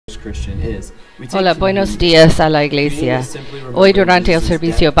Hola, buenos días a la iglesia. Hoy durante el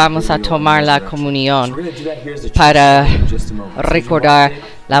servicio vamos a tomar la comunión para recordar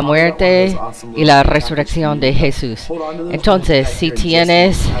la muerte y la resurrección de Jesús. Entonces, si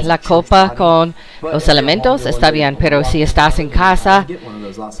tienes la copa con los elementos, está bien, pero si estás en casa,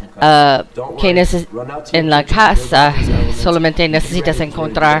 en la casa solamente necesitas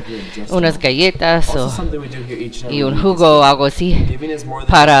encontrar unas galletas y un jugo o algo así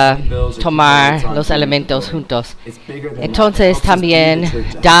para tomar los elementos juntos. Entonces también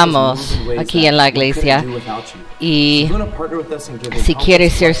damos aquí en la iglesia, y si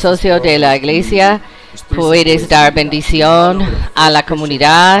quieres ser socio de la iglesia, puedes dar bendición a la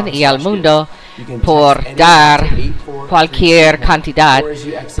comunidad y al mundo por dar cualquier cantidad.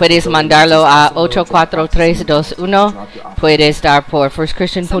 Puedes mandarlo a 84321, puedes dar por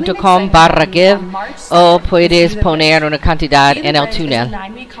firstchristian.com/give o puedes poner una cantidad en el túnel.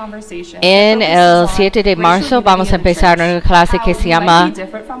 En el 7 de marzo vamos a empezar una clase que se llama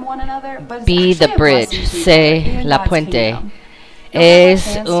Be the Bridge, sé la puente.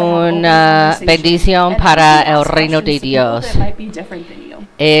 Es una bendición para el reino de Dios.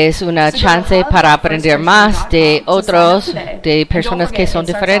 Es una chance para aprender más de otros, de personas que son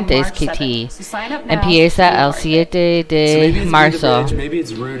diferentes que ti. Empieza el 7 de marzo.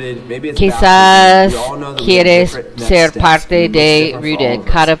 Quizás quieres ser parte de Rooted.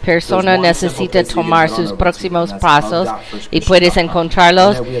 Cada persona necesita tomar sus próximos pasos y puedes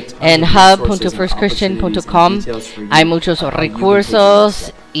encontrarlos en hub.firstchristian.com. Hay muchos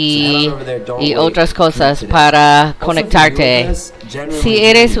recursos y otras cosas para conectarte. Si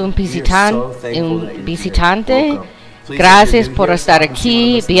eres un visitante, gracias por estar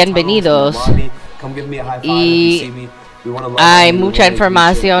aquí, bienvenidos. Y hay mucha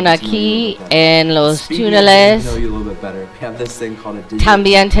información aquí en los túneles.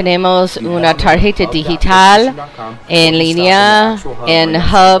 También tenemos una tarjeta digital en línea en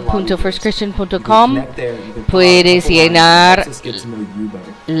hub.firstchristian.com. Puedes llenar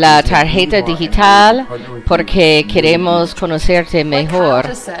la tarjeta digital porque queremos conocerte mejor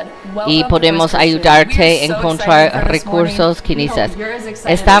y podemos ayudarte a encontrar recursos que necesitas.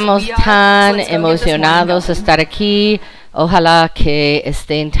 Estamos tan emocionados de estar aquí. Ojalá que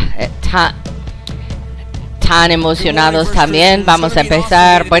estén tan emocionados también. Vamos a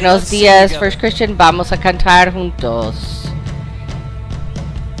empezar. Buenos días, First Christian. Vamos a cantar juntos.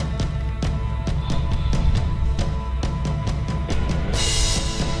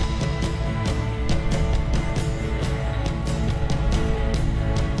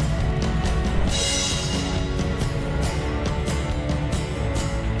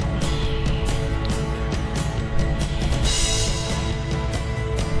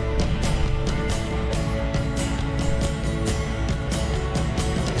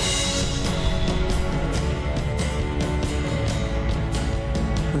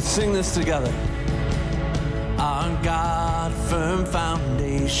 Sing this together. Our God, firm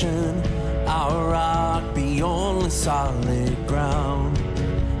foundation, our rock, the only solid ground.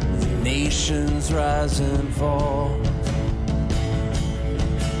 The nations rise and fall.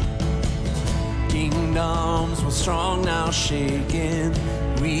 Kingdoms were strong, now shaken.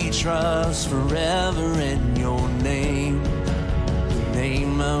 We trust forever in your name, the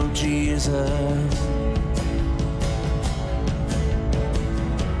name of Jesus.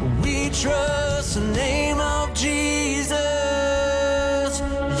 We trust the name of Jesus.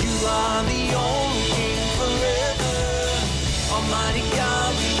 You are the only King forever. Almighty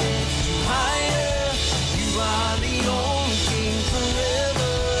God, we lift you higher. You are the only King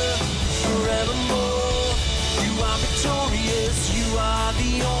forever, forevermore. You are victorious. You are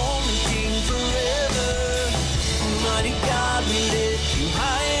the only King forever. Almighty God, we lift you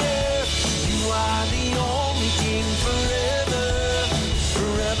higher. You are the only King forever.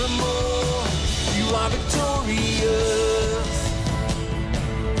 Forevermore, you are victorious.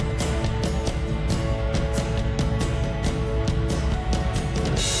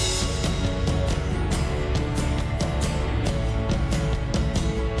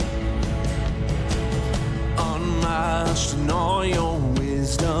 Unmatched in all your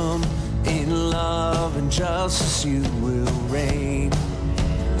wisdom, in love and justice you will reign,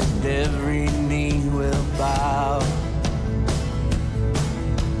 and every knee will bow.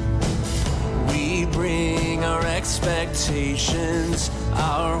 We bring our expectations,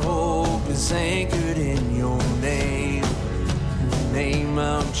 our hope is anchored in your name, the name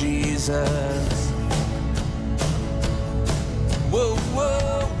of Jesus. Whoa,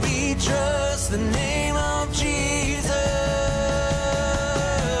 whoa, we trust the name of Jesus.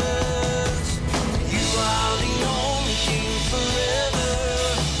 You are the only King forever.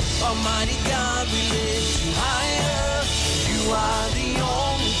 Almighty God, we lift you higher. You are the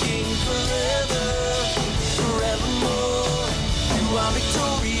only King forever, forevermore. You are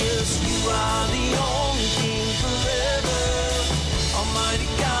victorious. You are the only King forever. Almighty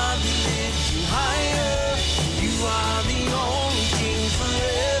God, we lift you higher. You are the only King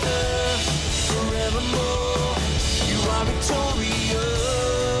forever, forevermore. You are victorious.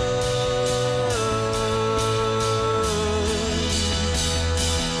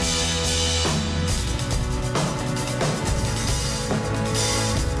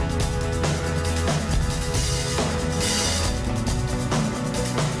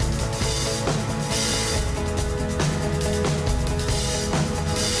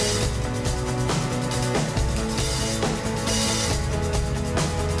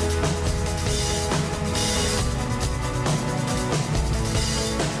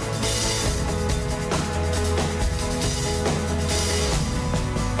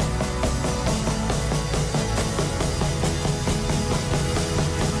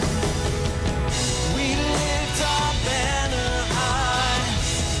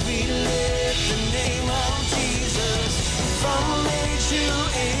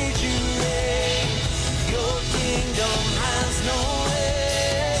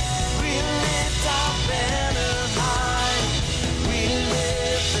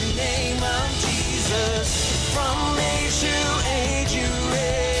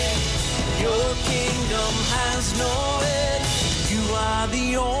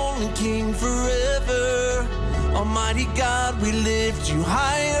 King forever, Almighty God, we lift you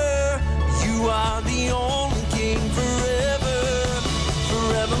higher. You are the only King forever,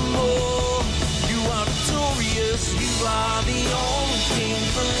 forevermore. You are victorious. You are the only King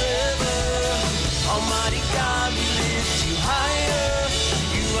forever, Almighty God, we lift you higher.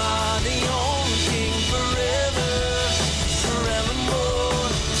 You are the only King forever, forevermore.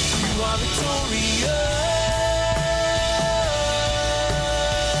 You are victorious.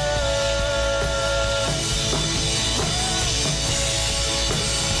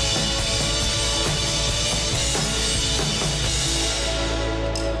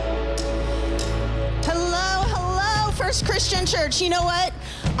 Christian Church, you know what?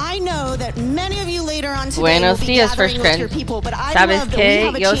 I know that many of you later on today Buenos will be días, gathering First with your Friends. people, but I Sabes love that we que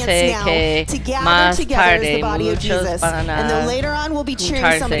have a yo chance sé now que to gather más together as tarde the body of muchos Jesus. van And then a later on we'll be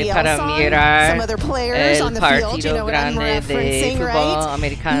cheering somebody juntarse para else on, mirar some other players el on the field, you partido know what I'm grande de referencing, fútbol right?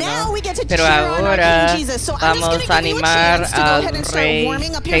 americano. Now we get to Pero cheer on our ahora King Jesus. So I'm just vamos going a to give you a animar chance to go al ahead and start Rey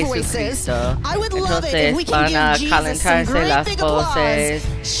warming up your voices. Jesucristo. I would love it if we Entonces can van a give Jesus some calentarse great las big applause. voces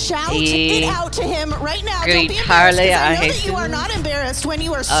Shout y it out to him right now. Don't be embarrassed, gritarle because I a know that you are Jesús. not embarrassed when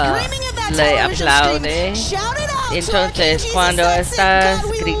you are screaming at that Le television aplaude. screen. Shout it out to our King Entonces, Jesus. cuando That's it. estás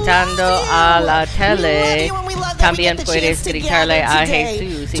God, we gritando love a you. la We tele, love you, and we love that we también get the puedes chance to gritarle gather a today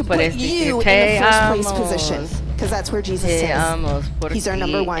Jesús y to puedes put decir you in te the first place position. amamos. Because that's where Jesus Te is. amos He's our porque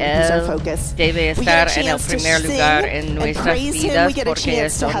number one. He's our focus. debe We get estar a en el chance to primer sing lugar en and nuestras praise Him. vidas We get a porque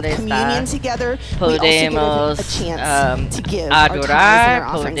chance es to have donde communion está. together. We also get Podemos a chance to give our tithes and adorar, our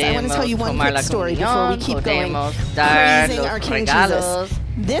offerings. I want to tell you podemos one tomar quick la story before we comunión, keep going. podemos dar Praising our los King regalos. Jesus.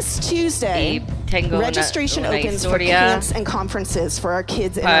 This Tuesday, Y tengo registration una opens for historia camps and conferences for our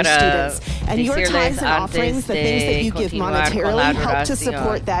kids and our para students. And your tithes and offerings, the things that you give monetarily, help to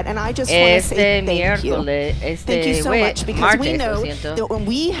support that. And I just want to say thank you. Thank you so much, because we know that when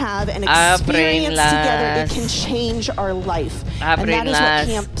we have an experience together, it can change our life. And that is what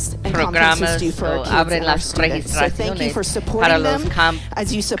camps and conferences do for our kids and our students. So thank you for supporting them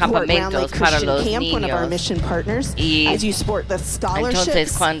as you support Round Lake Christian Camp, one of our mission partners, as you support the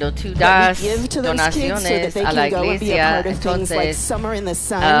scholarships Entonces, cuando tú that das we give to those kids so that donaciones they a la can go and be a iglesia, part of things like entonces Summer in the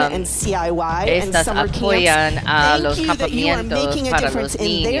Sun and CIY and estas summer apoyan camps. a Thank los you that you are campamentos making a para difference los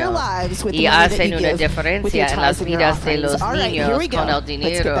in their niños lives with the y money that hacen you una give with your diferencia en las tithes and your vidas de offerings. los All right, here we niños go. con el Let's get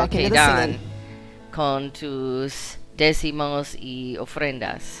dinero back que into the dan singing. con tus décimos y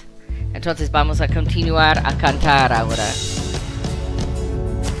ofrendas. Entonces vamos a continuar a cantar ahora.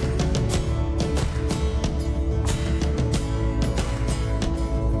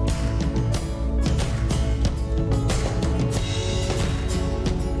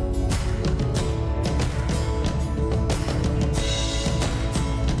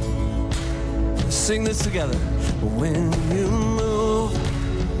 Sing this together. When you move,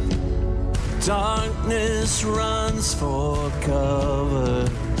 darkness runs for cover.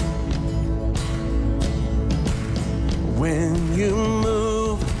 When you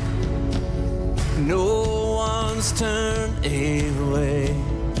move, no one's turned away.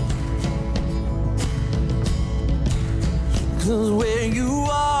 'Cause where you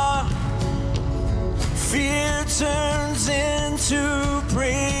are, fear turns into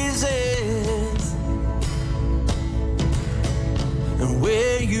praise.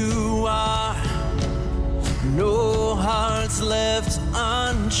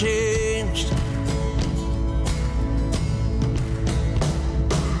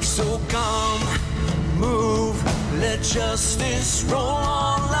 let justice roll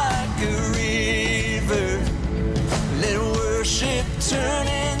on like a river. Let worship turn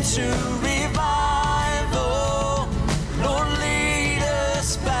into revival. Lord, lead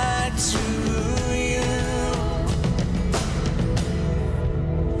us back to you.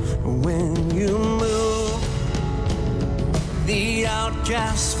 When you move, the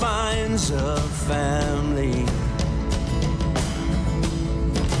outcast finds a family.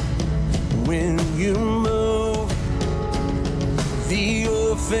 When you move, the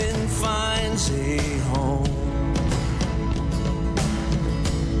orphan finds a home.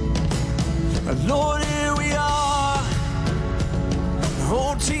 Lord, here we are.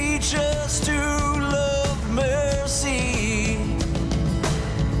 Oh, teach us to love mercy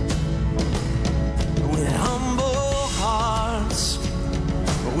with humble hearts.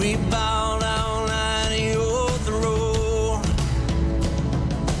 We bow down at your throne.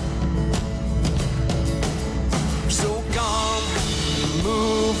 So come,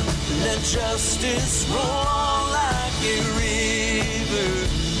 move, let justice roll on like a river.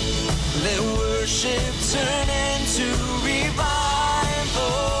 Let worship turn into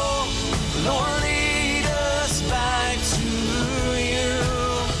revival. Lord, lead us back to you.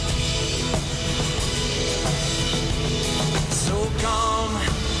 So come,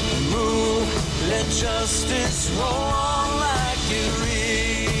 move, let justice roll on like a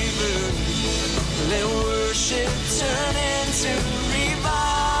river. Let worship turn into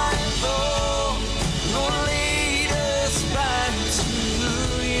revival. Lord, lead us back to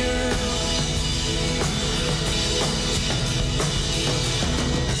you.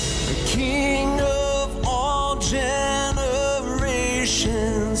 King of all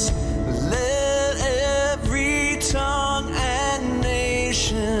generations, let every tongue and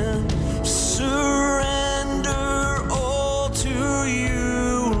nation surrender all to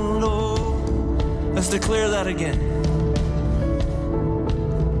you, Lord. Let's declare that again.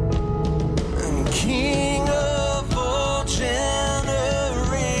 King of all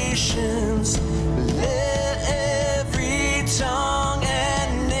generations, let every tongue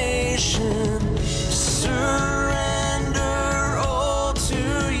and nation surrender all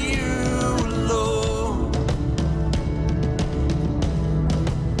to you, Lord.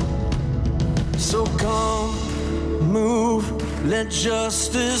 So come, move, let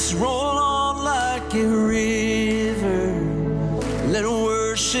justice roll on like a river. Let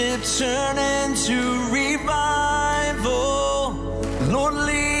worship turn into revival. Lord,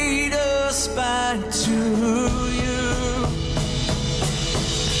 lead us back to you.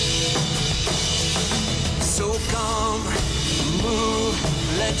 So come, move,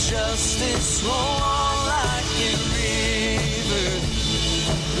 let justice roll on like a river.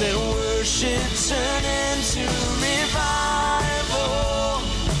 Let worship turn into revival.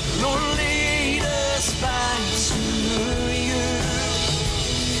 Lord, lead us back to you.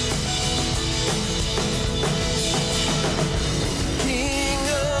 King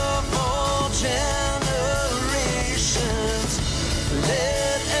of all generations,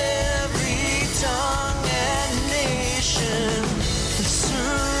 let every tongue and nation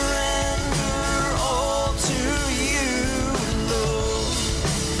surrender all to you, Lord.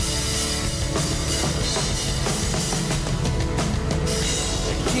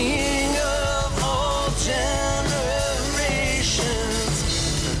 King of all generations,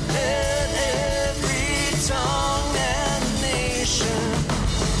 let every tongue and nation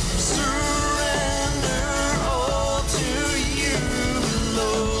surrender all to you,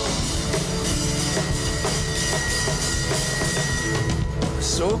 Lord.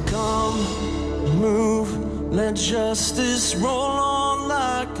 So come, move, let justice roll on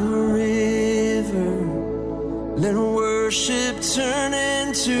like a river. Let worship turn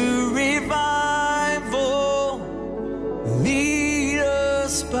into revival. Lead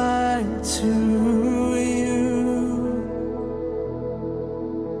us back to you.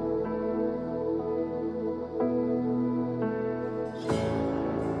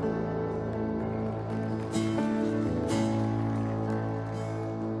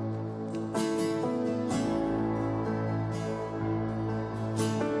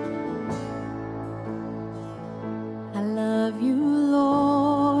 I love you,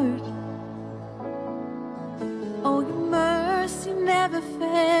 Lord. Oh, your mercy never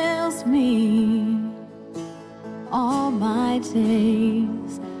fails me. All my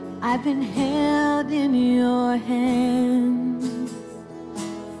days I've been held in your hands.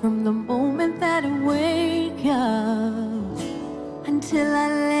 From the moment that I wake up until I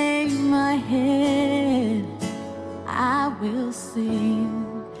lay my head, I will sing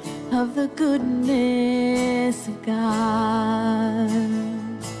of the goodness of God.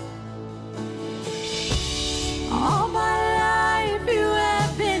 All my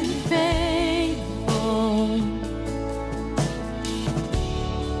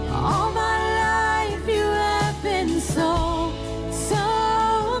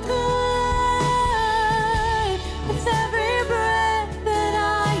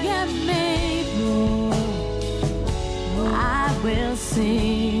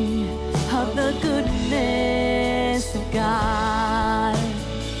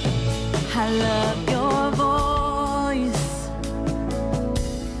love your voice.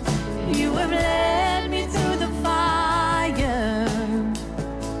 You have led me through the fire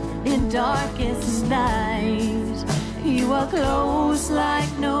in darkest night. You are close like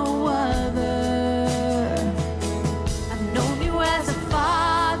no other. I've known you as a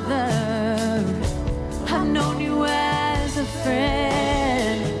father. I've known you as a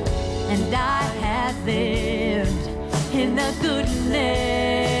friend. And I have lived in the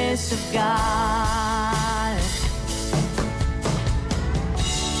goodness of God.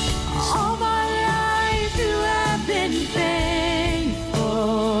 All my life you have been faithful.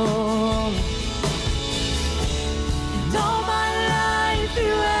 And all my life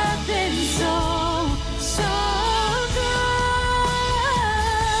you have been so, so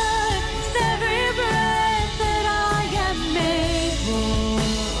good. With every breath that I am able,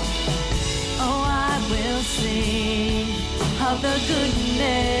 oh, I will sing of the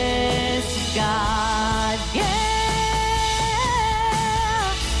goodness of God. Yeah.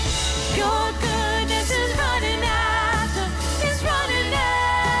 Your goodness is running after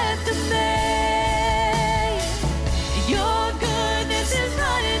me. Your goodness is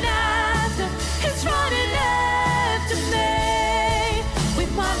running after me.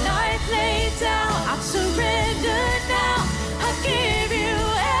 With my life laid down, I surrender now. I give you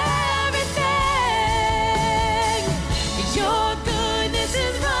everything. Your goodness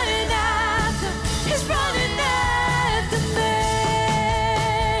is running after me.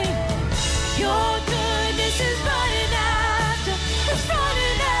 Your goodness is running after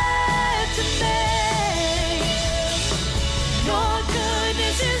me. Your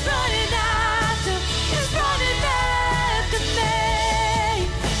goodness is running after me.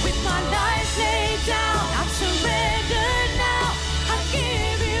 With my life laid down, I surrender now. I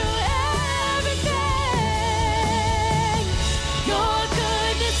give you everything. Your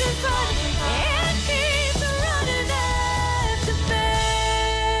goodness is running and keeps running after me.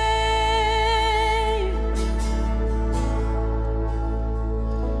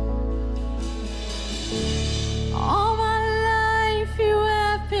 All my life you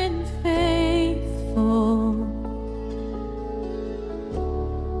have been faithful.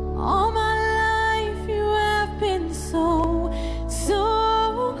 All my life you have been so,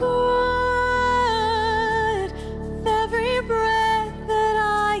 so good. With every breath that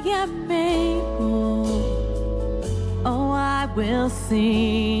I am able, oh, I will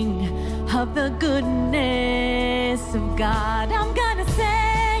sing of the goodness of God. I'm gonna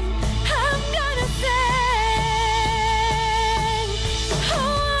sing, I'm gonna sing.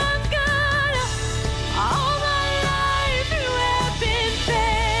 Oh, I'm gonna, all my life you have been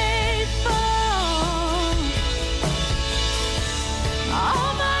faithful.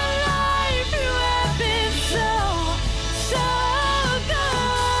 All my life you have been so, so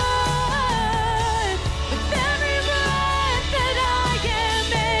good. With every breath that I am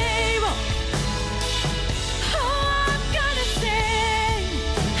able, oh, I'm gonna sing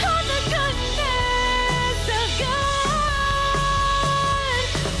of the goodness of God.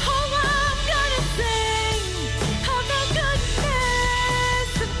 Oh, I'm gonna sing of the goodness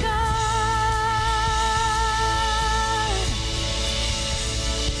of God.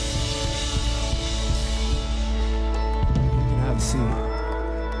 Have a seat.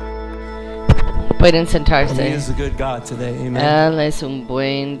 Pueden And he sentarse. is a good God today. Amen. Él es un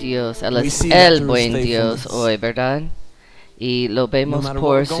buen Dios. Él We es see that el through buen his Dios faithfulness. hoy, ¿verdad? Y lo No vemos matter what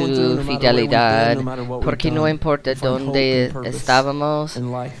por we're going through, su no matter where we've fidelidad, been, no matter what we've porque no done, importa we find hope dónde and purpose estábamos,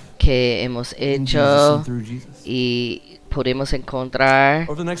 in life, que hemos in Jesus hecho and through Jesus. y podemos encontrar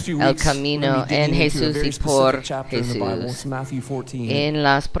Over the next few el weeks, we're camino going to be en digging into a Jesús very y por specific chapter in the Bible. It's Jesús. Matthew 14. En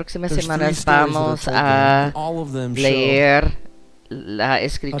las próximas There's three semanas stories that are vamos told there, a and all of them show leer la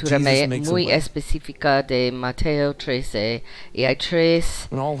escritura Jesus makes a muy way. específica de Mateo 13 y hay tres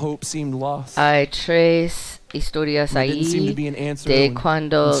when all hope seemed lost. historias There didn't seem to ahí be an answer de when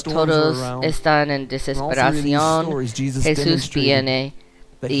cuando storms were todos around. están en And all three of these desesperación. stories, Jesus Jesús demonstrated viene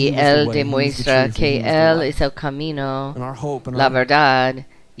that y he was the Él way, he was the demuestra truth, and que he was the Él life. es el camino, And our hope and la our verdad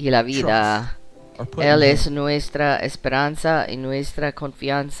y la vida. are put Él in es him. nuestra esperanza y nuestra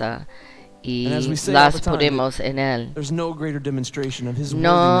confianza y And as we say all las the time, ponemos en Él. There's no greater demonstration of his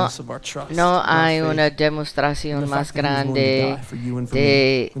No, worthiness, of our trust, no of our hay faith, una than demostración the más fact that he was willing to grande die for you and for me.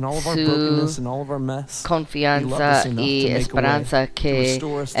 de In all of our brokenness su and all of our mess, confianza enough y to make a way, esperanza to que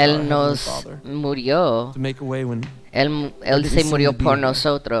restore us to our Él Heavenly nos Father, murió. to make a way when Él didn't se seem murió to be por a way.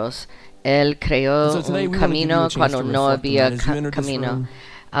 nosotros. Él creó And so today un we wanna give you a camino chance cuando to no reflect on había that as you entered this camino. room,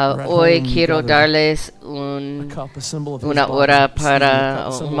 or at Hoy home, you quiero gathered darles a cup, a symbol of his una body, hora excuse me, a para, cup,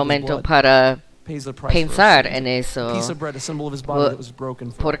 a symbol un of his momento blood. para pensar en eso,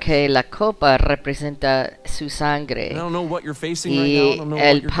 porque la copa representa su sangre y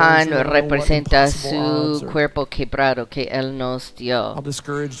el pan representa su cuerpo quebrado que Él nos dio.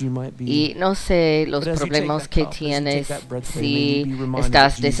 Y no sé los problemas que tienes si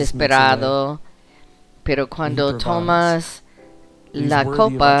estás desesperado, pero cuando tomas la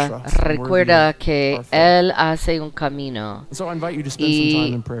copa, recuerda que Él hace un camino.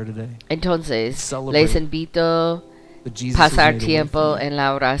 Y entonces les invito a pasar tiempo en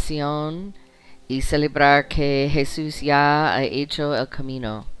la oración y celebrar que Jesús ya ha hecho el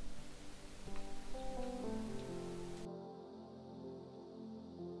camino.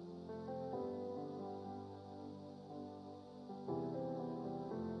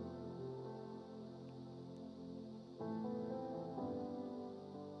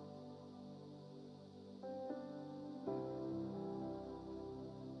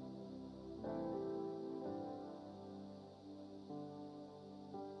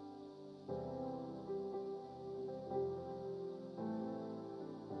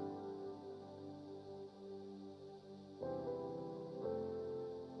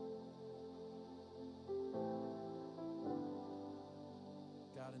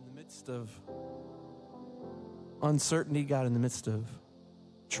 Of uncertainty, God, in the midst of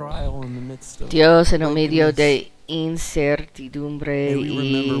trial, in the midst of Dios en medio de incertidumbre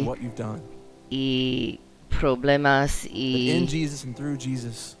y problemas y in Jesus and through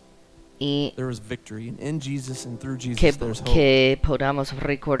Jesus there is victory, and in Jesus and through Jesus there's hope. Que podamos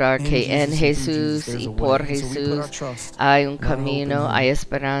recordar que en Jesús y por Jesús hay un camino, hay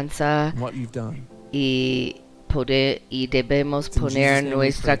esperanza y debemos poner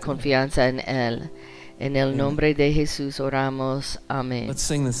nuestra confianza en Él. En el nombre de Jesús oramos. Amén. Let's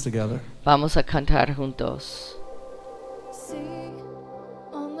sing this together. Vamos a cantar juntos. See,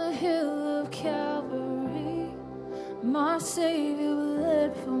 on the hill of Calvary, my Savior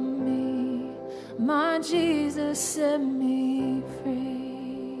bled for me. My Jesus set me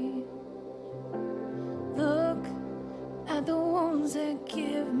free. Look at the wounds that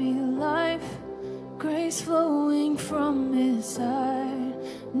give me life. Grace flowing from His side,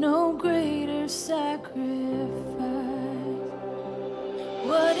 no greater sacrifice.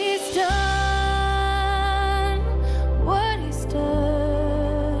 What He's done, what He's done.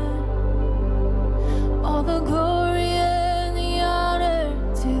 All the glory and the honor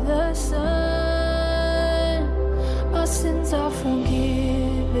to the Son. My sins are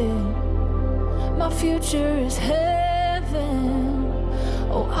forgiven, my future is heaven.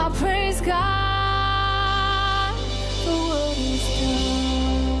 Oh, I praise God.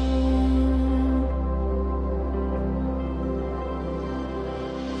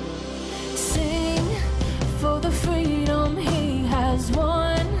 Sing for the freedom He has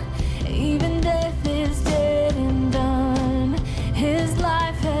won. Even death is dead and done. His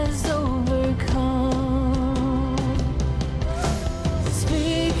life has overcome.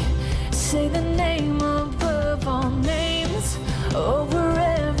 Speak, say the name above all names, over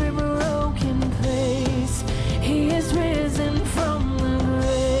every broken place. He is risen from the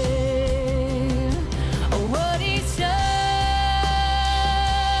grave. Oh, what He's done,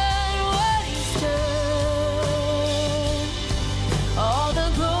 what He's done. All the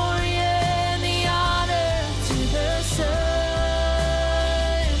glory and the honor to the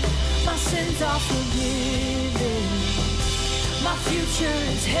Son. My sins are forgiven, my future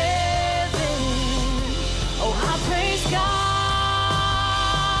is heaven. Oh, I praise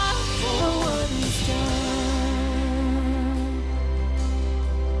God for what He's done.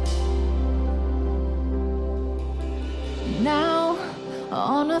 Now,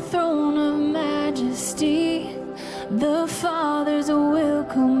 on a throne of majesty, the Father's will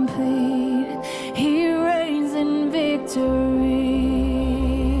complete. He reigns in victory.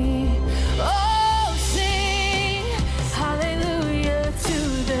 Oh, sing hallelujah to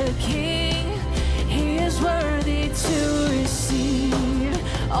the King. He is worthy to receive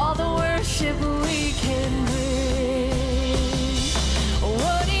all the worship we can bring.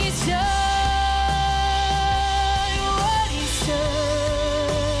 What He's done, what He's done.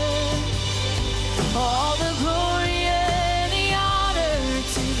 All the glory and the honor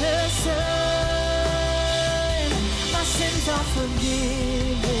to the Son. My sins are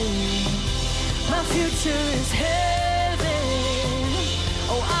forgiven, my future is heaven.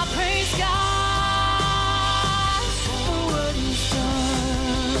 Oh, I praise God for what He's done.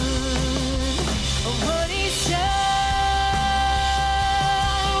 What He's done,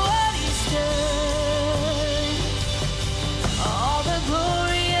 what He's done. All the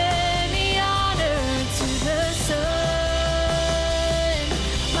glory and the honor to the Son.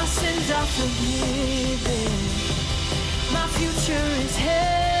 My sins are forgiven,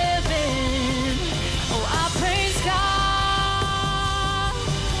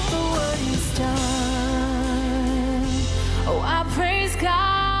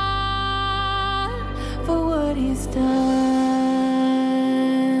 it's done.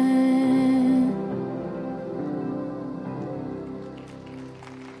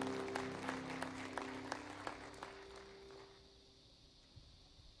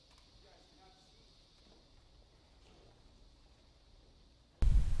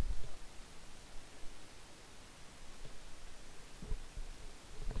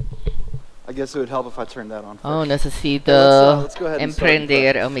 I guess it would help if I turned that on first. Oh, necesito Let's go ahead and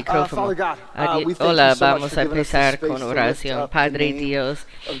emprender start el micrófono. Father God, we thank Hola, you so much vamos for a giving us this empezar space con to lift oración. up the Padre name Dios,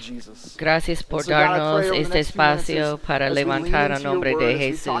 of Jesus. gracias por And so, God, I pray darnos over the este next few minutes espacio para as we lean levantar into a your nombre word, de as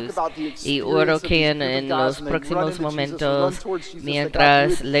we talk Jesús. about the Y experience oro of que these en group of los guys and they run próximos into Jesus and run momentos, towards Jesus, that God, you mientras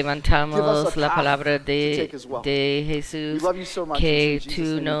would give us levantamos a la path palabra to de take as well. de We Jesús, love you so much. que It's in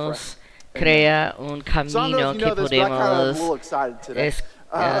Jesus' tú name we nos pray. crea un So I don't know camino if you que know this, but I kind of am a podemos little excited today.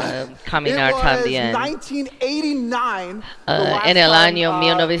 caminar it was también. 1989, the last En el time, año my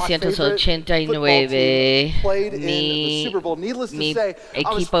favorite football 1989, team played in the Super Bowl. Needless to mi say, I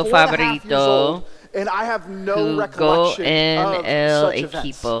was equipo 4.5 years favorito old, and I have no jugó recollection en of el such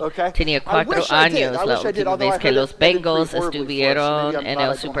equipo. events, okay? Tenía I 4 wish I did. años I la wish I did, última although vez I que heard los it ended Bengals pretty horribly for us, so estuvieron maybe I'm en glad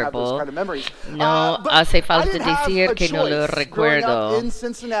el I don't Super have those Bowl. kind of memories. No But hace I falta didn't have decir a que no lo choice. Growing recuerdo. up in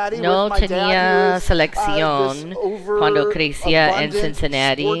Cincinnati No with my dad, who tenía was, selección this cuando crecía en overabundant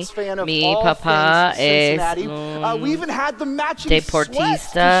Cincinnati. sports fan of Mi all papá things es Cincinnati. We un even had the matching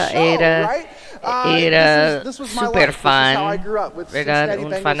deportista, sweats to show, era right? era This was my super life. This is how I fan, grew up, with ¿verdad? Cincinnati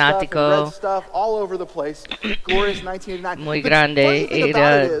Un Bengals fanático stuff and red stuff all over the place. Glorious 1989. muy The grande. funny thing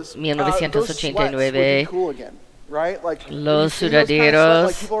about Era it is, those sweats would 1989. be cool again, right? Like, when you Los see those kind of sweats, sudaderos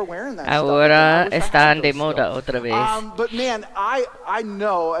like, people are wearing that stuff ahora again. I wish I had están de those moda still. otra vez. But man, I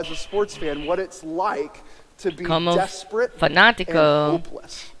know as a sports fan what it's like to be Como desperate and fanático,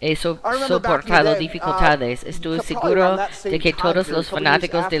 hopeless. he I remember back in the soportado day, dificultades. Estoy probably seguro around that same de que time todos period, los a couple years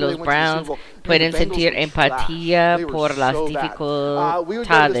fanáticos after de they los went to the Browns Super Bowl, pueden the Bengals sentir were empatía trash. They were por las so bad. We would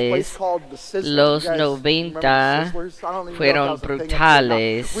go to this place dificultades. called the Sizzler. Los You guys remember the 90 Sizzlers? I don't even know if fueron that was a thing up there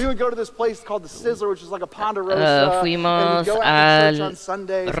brutales. now. We would go to this place called the Sizzler, which is like a Ponderosa, Fuimos and we'd go after church on al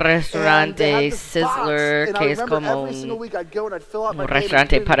Sundays, restaurante and they had this box, Sizzler, and I que es remember como every single week I'd go and I'd fill out my un name and restaurante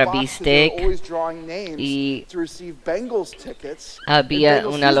put it in para the box 'cause they were bistec, always drawing names y to receive Bengals tickets. había and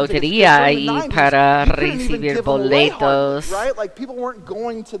Bengals una season tickets, lotería because in the ahí 90s, para you couldn't even recibir give them away hardly, boletos. right? Like, people weren't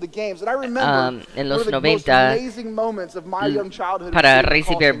going to the games. And I remember En one los of the most 90 amazing moments of my young childhood para was seeing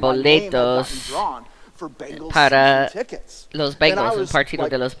recibir calls and my name had gotten boletos drawn for Bengals para season tickets. los And I Bengals, un was, partido like,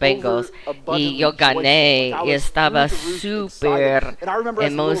 de los Bengals, overabundantly y yo gané joyful. Like, I y was estaba through the roof súper excited. And I remember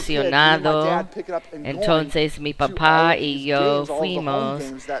as a little kid, me and my emocionado. dad picking up and going Entonces mi to all papá of y these yo games, all of the home fuimos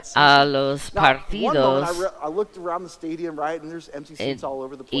games that a season. los Now, one moment partidos I looked around the stadium, right, and there's empty seats all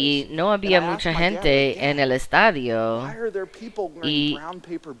over the place. y no había And I mucha asked my gente dad, en el estadio. why are there people Y- wearing brown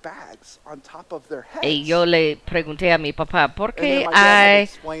paper bags on top of their heads? Y yo le pregunté a mi papá, ¿por And then qué my dad had to hay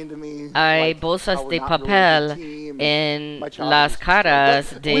explain to me, hay like, bolsas how we're de not really a good papel team, and en my childhood las was just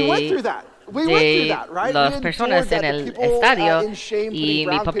caras like that. We went through de that. We went through that, right? las We personas endured en that. el The people, estadio? in shame, Y putting mi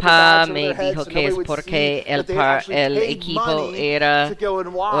brown paper papá bags over me their heads dijo so que es nobody would porque see el, that they actually el paid equipo money era to go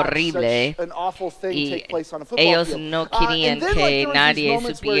and watch horrible, such an awful thing y take place on a football ellos field. no querían And then, like, que there was these nadie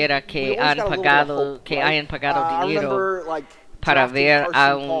moments where supiera we que always han got a little bit of pagado, hope, que right? hayan pagado I dinero remember, like, para drafting ver a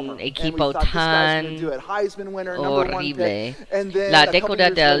Carson un Palmer, and we equipo thought, this guy's tan gonna do it. Heisman winner, number one horrible. pick. And then La a couple década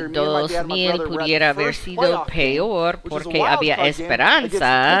years later, del me and my dad and my 2000 brother were at pudiera the haber first sido playoff game, peor which was a porque wild había card game against the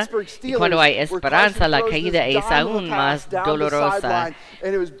esperanza, Pittsburgh y cuando hay Steelers, where esperanza Carson la throws caída this es dime aún of a más pass down the dolorosa. sideline,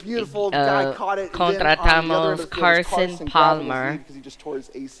 and it was beautiful. The guy caught it, and then on the other end Contratamos of the field was Carson grabbing his Palmer knee because he just tore his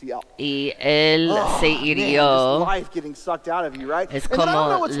ACL. y él se Man, hirió. just life getting sucked out of you, right? Es And then I don't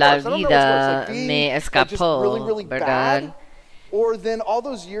know como what's la worse. I don't know what's worse, vida like being, me like, just escapó, really, really ¿verdad? bad, or then all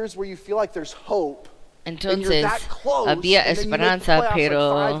those years where you feel like there's hope. And you're Entonces that close, había and then you make the esperanza, playoffs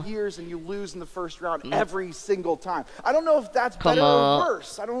pero like 5 years and you lose in the first round every single time. I don't know if that's better como or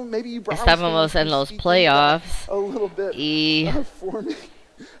worse. I don't. Maybe you Browns estábamos fans en can los speak into playoffs that a little bit y for me.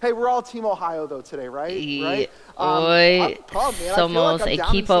 Hey, we're all Team Ohio though today, right? Y right? hoy I'm pumped, man. somos I feel like I'm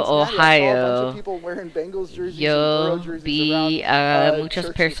down in equipo Cincinnati. I saw a bunch Ohio. of people wearing Bengals jerseys and Yo Burrow jerseys vi around, a muchas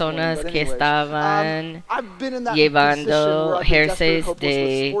church this morning, personas but que anyways, estaban I've been in that llevando position where I've been desperate jerseys and hopeless with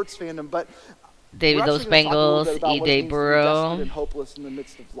de sports fandom, but de we're los actually gonna talk a little Bengals bit about y what de it means to be Burrow, desperate and hopeless in the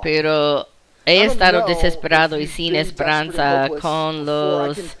midst of life. pero he I don't estado know desesperado y if sin you've been desperate and esperanza hopeless con before. I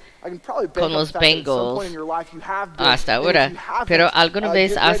los can con los Bengals hasta ahora, pero ¿alguna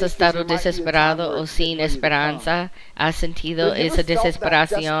vez has estado desesperado o sin esperanza? ¿Has sentido esa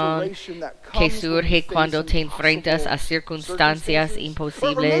desesperación que surge cuando te enfrentas a circunstancias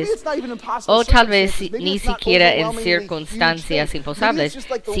imposibles? O tal vez ni siquiera en circunstancias imposibles,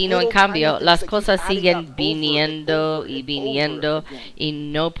 sino en cambio las cosas siguen viniendo y viniendo y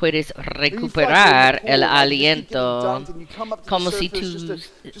no puedes recuperar el aliento, como si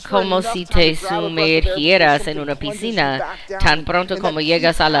te sumergieras en una piscina. Tan pronto como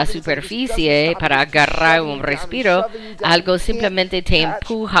llegas a la superficie para agarrar un respiro, algo simplemente te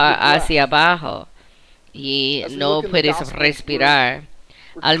empuja hacia abajo y no puedes respirar.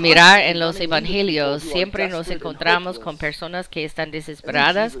 Al mirar en los evangelios, siempre nos encontramos con personas que están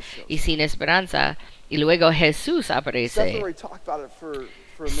desesperadas y sin esperanza, y luego Jesús aparece.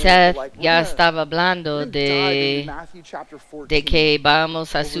 Seth ya estaba hablando de que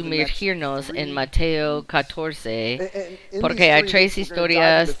vamos a sumergirnos en Mateo 14, porque hay 3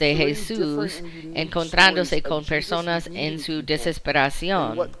 historias de Jesús encontrándose con personas en su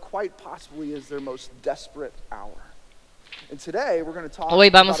desesperación. Hoy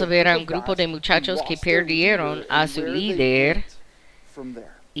vamos a ver a un grupo de muchachos que perdieron a su líder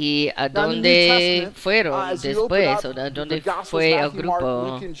y a dónde fueron después, o a dónde fue el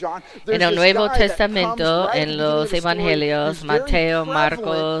grupo. En el Nuevo Testamento, en los Evangelios, Mateo,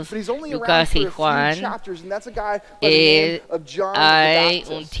 Marcos, Lucas y Juan, hay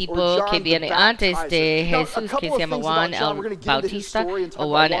un tipo que viene antes de Jesús que se llama Juan el Bautista o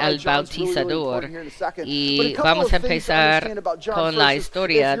Juan el Bautizador. Y vamos a empezar con la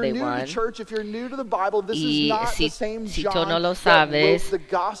historia de Juan. Y si tú no lo sabes,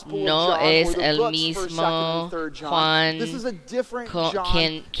 no es el mismo Juan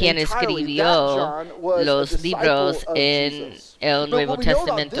quien escribió los libros en el Nuevo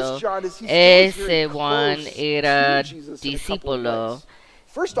Testamento. Ese Juan era discípulo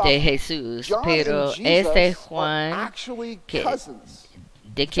de Jesús, pero este Juan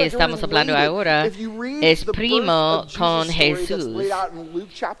de que estamos hablando ahora es primo con Jesús.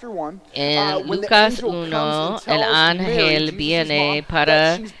 En Lucas 1, el ángel viene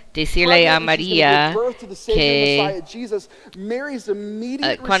para decirle a María que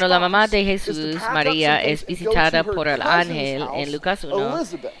cuando la mamá de Jesús, María, es visitada por el ángel en Lucas 1,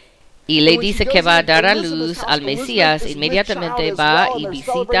 y le dice que va a dar a luz al Mesías, inmediatamente va y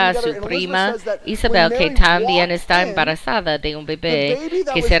visita a su prima Isabel, que también está embarazada de un bebé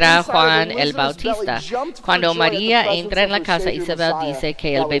que será Juan el Bautista. Cuando María entra en la casa, Isabel dice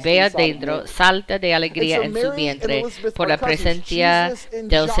que el bebé adentro salta de alegría en su vientre por la presencia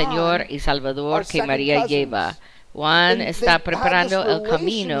del Señor y Salvador que María lleva. Juan está preparando el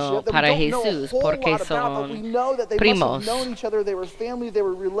camino para Jesús porque son primos.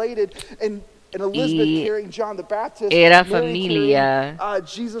 Y era familia.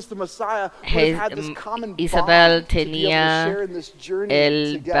 Isabel tenía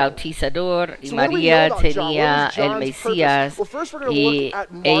el bautizador y María tenía el Mesías, y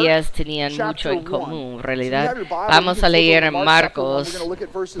ellas tenían mucho en común, en realidad. Vamos a leer en Marcos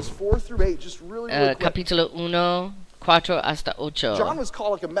capítulo 1, 4 hasta 8.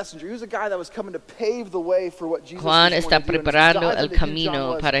 Juan está preparando el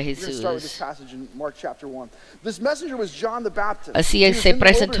camino para Jesús. Así se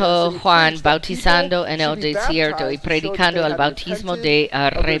presentó Juan bautizando en el desierto y predicando el bautismo de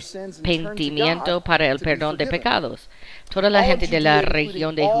arrepentimiento para el perdón de pecados. Toda la gente de la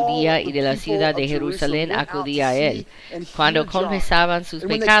región de Judía y de la ciudad de Jerusalén acudía a él. Cuando confesaban sus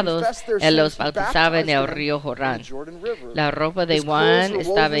pecados, él los bautizaba en el río Jordán. La ropa de Juan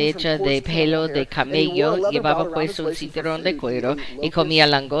estaba hecha de pelo de camello, llevaba puesto un cinturón de cuero y comía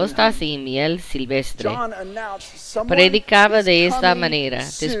langostas y miel silvestre. Predicaba de esta manera: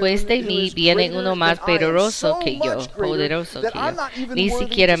 después de mí viene uno más poderoso que yo. Ni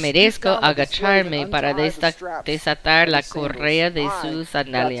siquiera merezco agacharme para desatar la correa de sus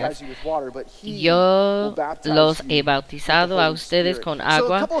sandalias. Yo los he bautizado a ustedes con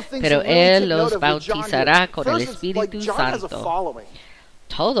agua, pero él los bautizará con el Espíritu Santo.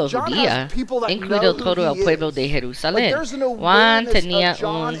 Todo Judía, incluido todo el pueblo de Jerusalén. Juan tenía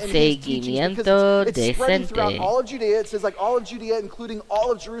un seguimiento decente.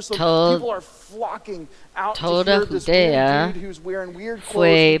 Toda Judea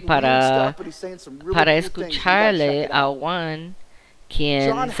fue para escucharle a Juan,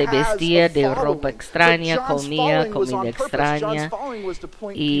 quien se vestía de ropa extraña, comía comida extraña,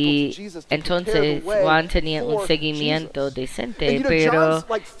 y entonces Juan tenía un seguimiento decente, pero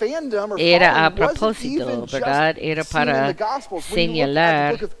era a propósito, ¿verdad? Era para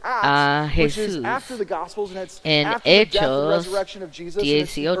señalar a Jesús. En Hechos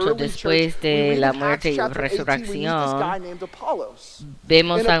 18, después de la muerte y resurrección,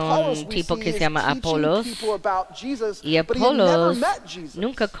 vemos a un tipo que se llama Apolos, y Apolos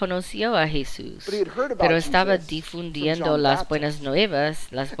nunca conoció a Jesús, pero estaba difundiendo las buenas nuevas,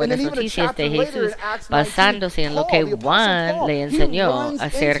 las buenas noticias de Jesús, basándose en lo que Juan le enseñó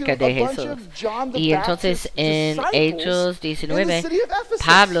acerca de Jesús. Y entonces en Hechos 19,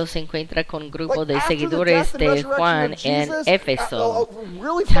 Pablo se encuentra con un grupo de seguidores de Juan en Éfeso,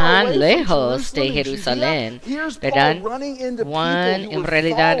 tan lejos de Jerusalén, ¿verdad? Juan en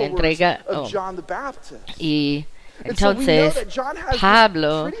realidad entrega... y entonces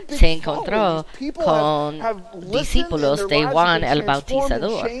Pablo se encontró con discípulos de Juan el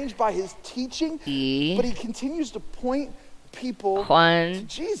Bautizador, y Juan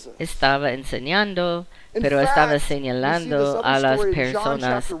estaba enseñando, pero estaba señalando a las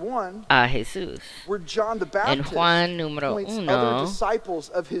personas a Jesús. En Juan número 1,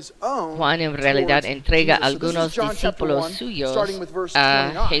 Juan en realidad entrega a algunos discípulos suyos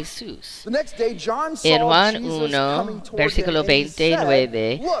a Jesús. En Juan 1, versículo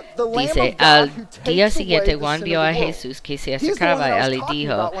 29, dice, al día siguiente Juan vio a Jesús que se acercaba a él y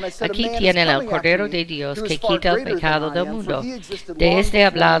dijo, aquí tienen al Cordero de Dios que quita el pecado del mundo. De este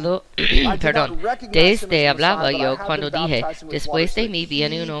hablaba yo cuando dije, después de mí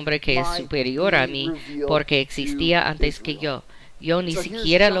viene un hombre que es superior a mí, porque existía antes que yo. Yo ni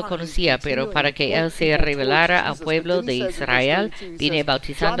siquiera lo conocía, pero para que él se revelara al pueblo de Israel, vine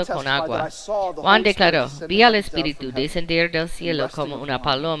bautizando con agua. Juan declaró, vi al Espíritu descender del cielo como una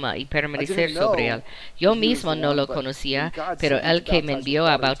paloma y permanecer sobre él. Yo mismo no lo conocía, pero el que me envió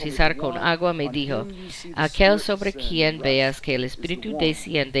a bautizar con agua me dijo, aquel sobre quien veas que el Espíritu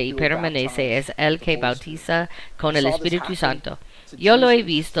desciende y permanece es el que bautiza con el Espíritu Santo. Yo lo he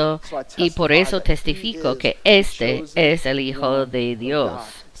visto y por eso testifico que este es el Hijo de Dios.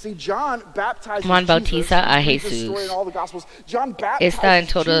 Juan bautiza a Jesús. Está en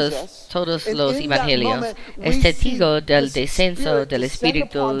todos los evangelios. Es testigo del descenso del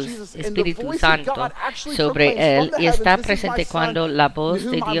Espíritu Santo sobre él y está presente cuando la voz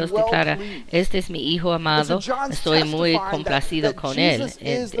de Dios declara, este es mi Hijo amado, estoy muy complacido con él.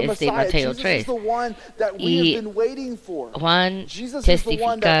 Es de Mateo 3. Y Juan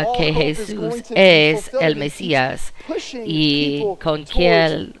testifica que Jesús es el Mesías y con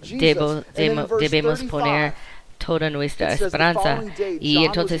quien debemos poner toda nuestra esperanza. Y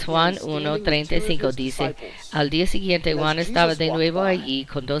entonces Juan 1:35 dice, al día siguiente Juan estaba de nuevo allí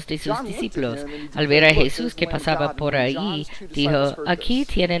con dos de sus discípulos. Al ver a Jesús que pasaba por allí, dijo, aquí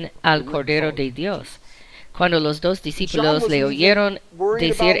tienen al Cordero de Dios. Cuando los dos discípulos le oyeron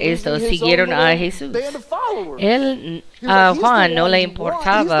decir esto, siguieron a Jesús. A Juan no le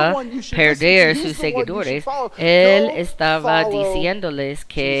importaba perder sus seguidores. Él estaba diciéndoles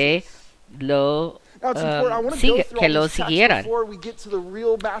que lo siguieran.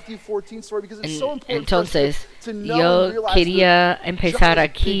 Entonces, yo quería empezar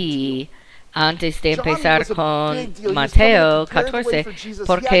aquí antes de empezar con Mateo 14,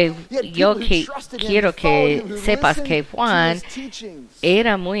 porque yo quiero que sepas que Juan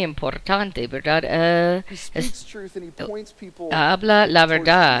era muy importante, ¿verdad? Habla la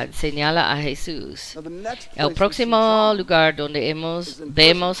verdad, señala a Jesús. El próximo lugar donde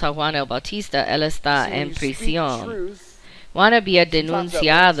vemos a Juan el Bautista, él está en prisión. Juan había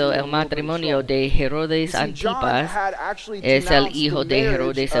denunciado el matrimonio de Herodes Antipas, es el hijo de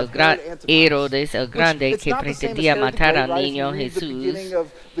Herodes el Grande, que pretendía matar al niño Jesús.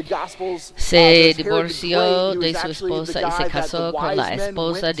 Se divorció de su esposa y se casó con la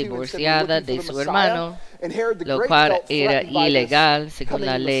esposa divorciada de su hermano, lo cual era ilegal según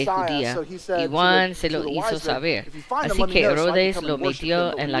la ley judía, y Juan se lo hizo saber. Así que Herodes lo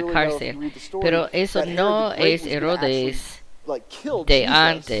metió en la cárcel, pero eso no es Herodes de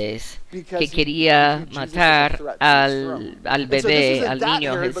antes, que quería matar al bebé, al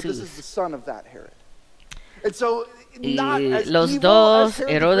niño Jesús. Y los dos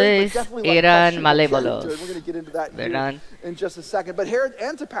Herodes eran malévolos, ¿verdad? In just a second, but Herod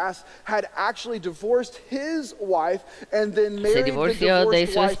Antipas had actually divorced his wife and then married Se divorció the de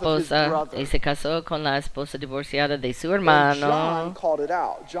divorced su wife of his esposa brother. y se casó con la esposa divorciada de su And hermano. John called it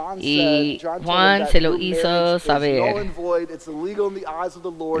out. Y John Juan told se him lo that your hizo marriage is saber. null and void. It's illegal in the eyes of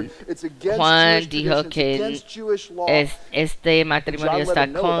the Lord. It's against Juan Jewish dijo traditions, que against Jewish law. este matrimonio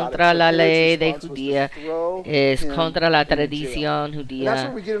está contra la ley de judía, es contra la tradición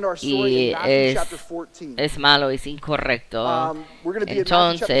judía y es malo, es incorrecto.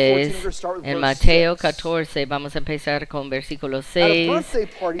 Entonces, en Mateo 14 vamos a empezar con versículo 6.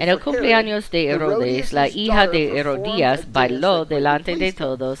 En el cumpleaños de Herodes, la hija de Herodías bailó delante de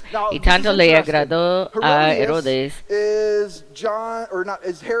todos y tanto le agradó a Herodes.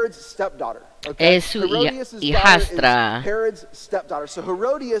 Es su hijastra.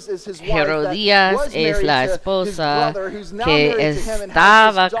 Herodías es la esposa que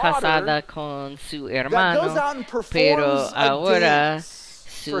estaba casada con su hermano, pero ahora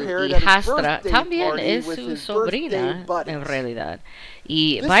su hijastra también es su sobrina en realidad.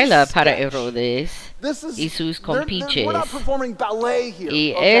 Y baila para Herodes y sus compiches.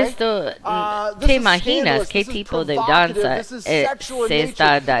 Y esto, ¿te imaginas qué tipo de danza se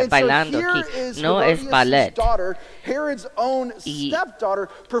está bailando aquí? No es ballet.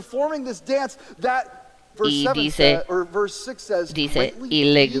 Y dice, y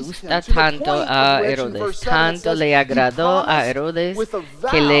le gusta tanto a Herodes, tanto le agradó a Herodes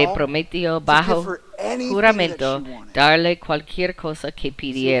que le prometió bajo juramento darle cualquier cosa que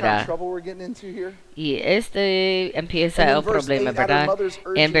pidiera. Y empieza el problema, ¿verdad?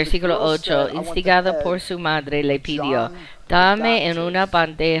 En versículo 8, instigado por su madre, le pidió, dame en una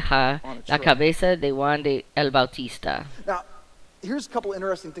bandeja la cabeza de Juan el Bautista.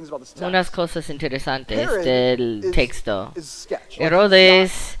 Unas cosas interesantes del texto.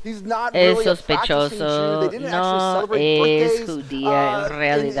 Herodes es sospechoso, no es judía en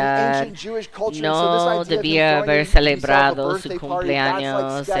realidad, no debía haber celebrado su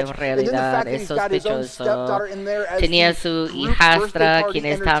cumpleaños en realidad, es sospechoso. Tenía su hijastra, quien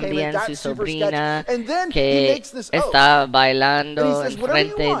es también su sobrina, que está bailando en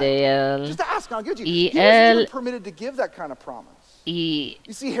frente de él. Y él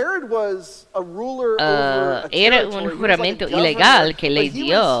era un juramento ilegal que le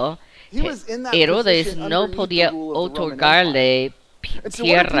dio. Herodes no podía otorgarle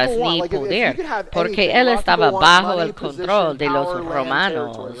tierras ni poder, porque él estaba bajo el control de los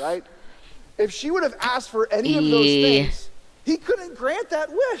romanos. Y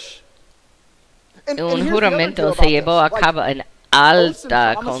un juramento se llevó a cabo en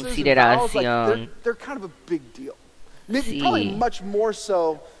alta consideración. Sí.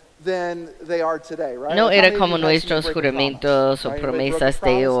 No era como nuestros juramentos o promesas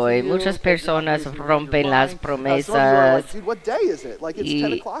de hoy. Muchas personas rompen las promesas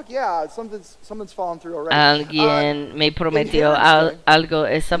y alguien me prometió algo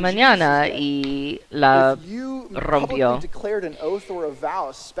esta mañana y la rompió.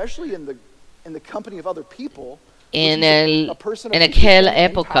 En aquella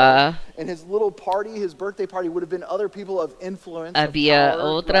época había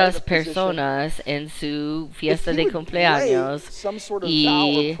otras personas en su fiesta de cumpleaños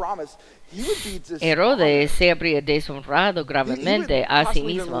y Herodes se habría deshonrado gravemente a sí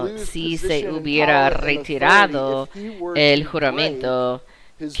mismo si se hubiera retirado el juramento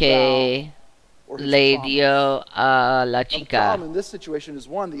que le dio a la chica.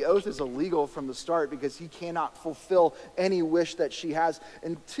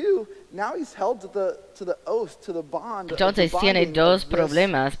 Entonces tiene dos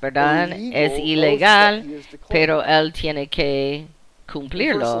problemas, ¿verdad? Es ilegal, pero él tiene que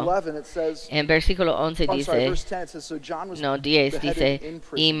cumplirlo. En versículo 11 dice, no, 10 dice,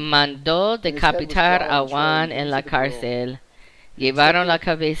 y mandó decapitar a Juan en la cárcel. Llevaron la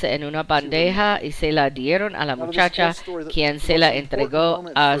cabeza en una bandeja y se la dieron a la muchacha, quien se la entregó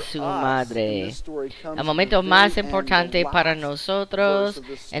a su madre. El momento más importante para nosotros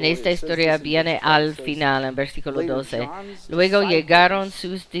en esta historia viene al final, en versículo 12. Luego llegaron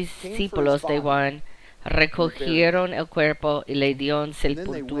sus discípulos de Juan, recogieron el cuerpo y le dieron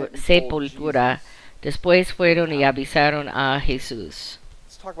sepultura. Después fueron y avisaron a Jesús.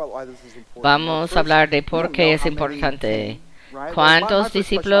 Vamos a hablar de por qué es importante. ¿Cuántos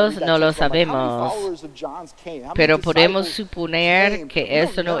discípulos? No lo sabemos, pero podemos suponer que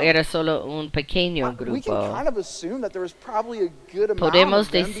eso no era solo un pequeño grupo.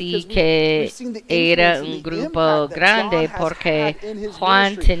 Podemos decir que era un grupo grande porque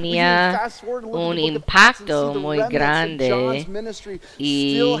Juan tenía un impacto muy grande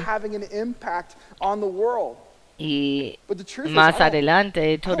y más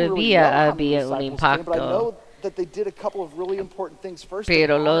adelante todavía había un impacto.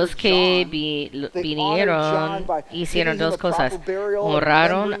 Pero los que vinieron hicieron dos cosas.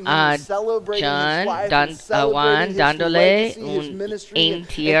 Honraron a Juan dándole un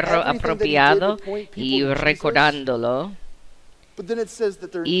entierro apropiado y recordándolo.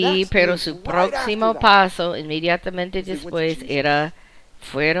 Pero su próximo paso inmediatamente después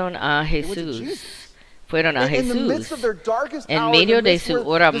fueron a Jesús. En medio de su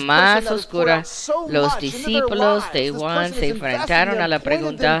hora más oscura, los discípulos de Juan se enfrentaron a la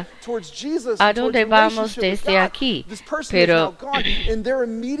pregunta, ¿a dónde vamos desde aquí? Pero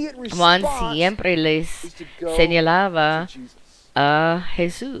Juan siempre les señalaba a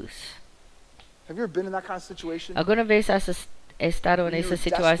Jesús. ¿Alguna vez has estado en esa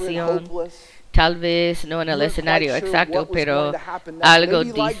situación? Tal vez no en el escenario exacto, pero algo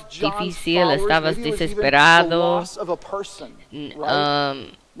difícil, estabas desesperado,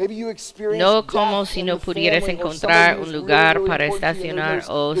 no como si no pudieras encontrar un lugar para estacionar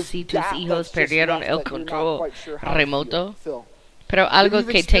o si tus hijos perdieron el control remoto, pero algo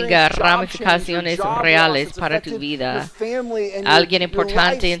que tenga ramificaciones reales para tu vida. Alguien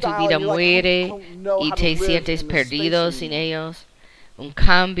importante en tu vida muere y te sientes perdido sin ellos. Un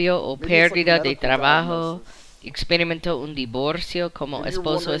cambio o pérdida de trabajo, experimentó un divorcio como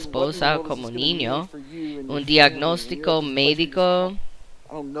esposo, esposa o como niño, un diagnóstico médico,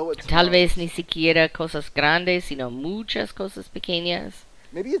 tal vez ni siquiera cosas grandes, sino muchas cosas pequeñas,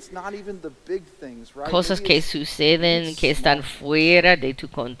 cosas que suceden que están fuera de tu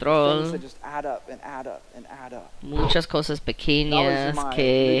control, muchas cosas pequeñas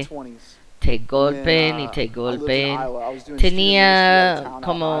que te golpeen y te golpeen. Tenía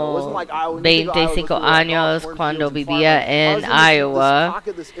como 25 años cuando vivía en Iowa.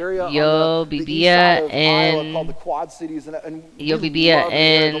 Yo vivía en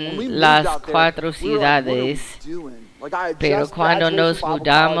las 4 ciudades. Pero cuando nos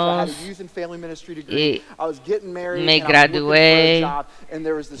mudamos, me gradué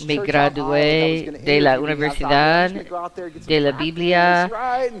de la universidad, de la Biblia,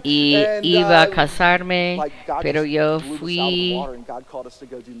 y iba a casarme, pero yo fui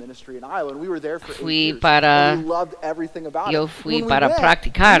para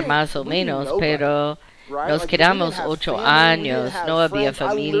practicar más o menos, pero nos quedamos 8 años, no había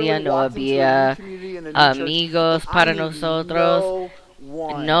familia, no había amigos para nosotros,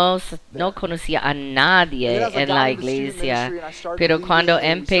 no conocía a nadie en la iglesia, pero cuando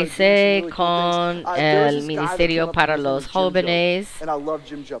empecé con el ministerio para los jóvenes,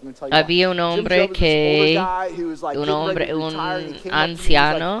 había un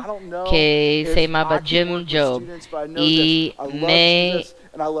anciano que se llamaba Jim Job y me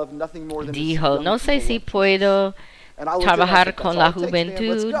dijo, no sé si puedo trabajar con la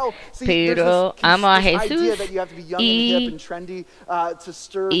juventud, pero amo a Jesús y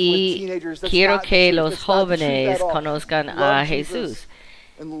quiero que los jóvenes conozcan a Jesús.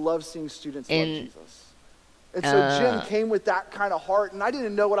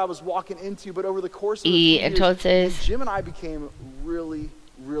 Y entonces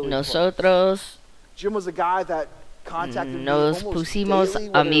nosotros nos pusimos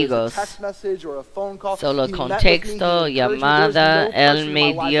amigos. Solo contexto, llamada, él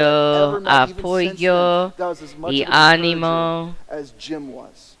me dio apoyo y ánimo.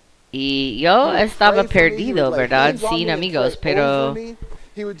 Y yo estaba perdido, ¿verdad? Sin amigos, pero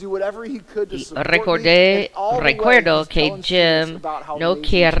recuerdo que Jim no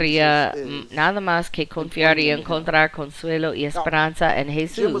quería nada más que confiar y encontrar consuelo y esperanza en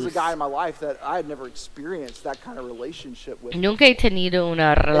Jesús. Nunca he tenido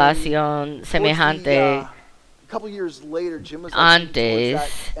una relación semejante antes.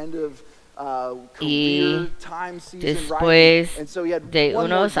 Y después de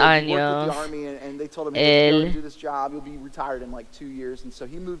unos años, él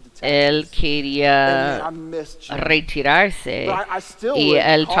quería retirarse y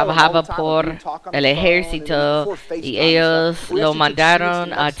él trabajaba por el ejército y ellos lo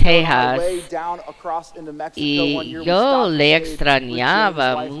mandaron a Texas y yo le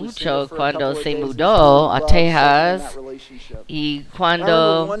extrañaba mucho cuando se mudó a Texas y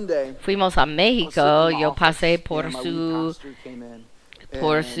cuando fuimos fuimos a México, yo pasé por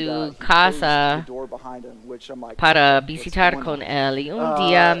su casa para visitar con él. Y un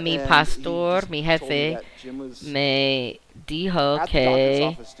día mi pastor, mi jefe, me dijo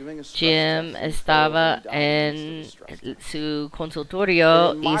que Jim estaba en su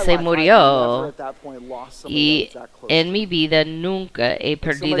consultorio y se murió. Y en mi vida nunca he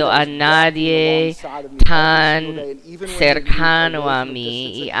perdido a nadie tan cercano a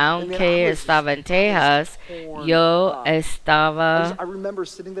mí. Y aunque estaba en Texas, yo estaba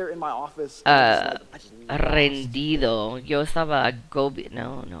rendido. Yo estaba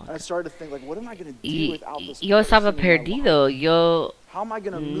agobiado. Y yo estaba perdido. Yo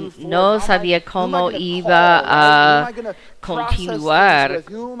no sabía cómo iba a continuar,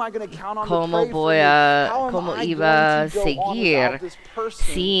 cómo iba a seguir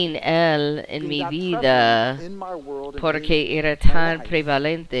sin él en mi vida, porque era tan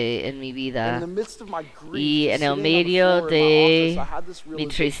prevalente en mi vida. Y en el medio de mi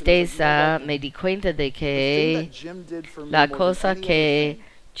tristeza me di cuenta de que la cosa que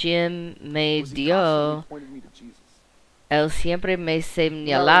Jim me dio, él siempre me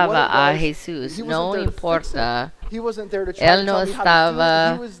señalaba a Jesús. No importa. Él no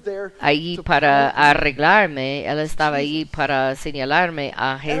estaba allí para arreglarme. Él estaba allí para señalarme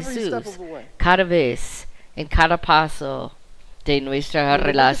a Jesús. Cada vez, en cada paso de nuestra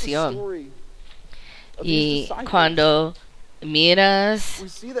relación. Y cuando miras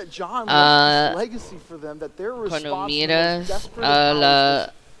a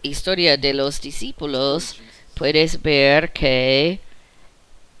la historia de los discípulos, puedes ver que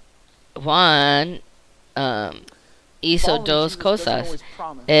Juan hizo dos cosas.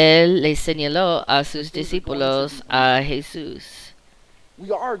 Él le señaló a sus discípulos a Jesús.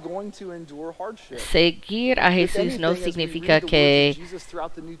 Seguir a Jesús no significa que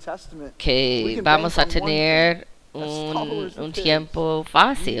vamos a tener un tiempo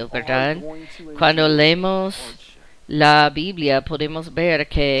fácil, ¿verdad? Cuando leemos la Biblia podemos ver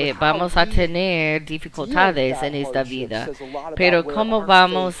que vamos a tener dificultades en esta vida, pero ¿cómo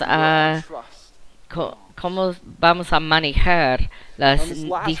vamos a manejar las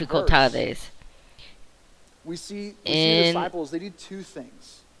dificultades?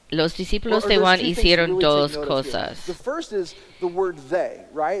 Los discípulos de Juan hicieron dos cosas.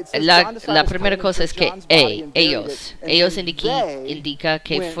 La primera cosa es que ellos indica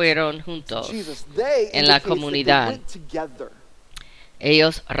que fueron juntos en la comunidad.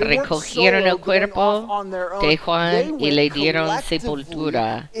 Ellos recogieron el cuerpo de Juan y le dieron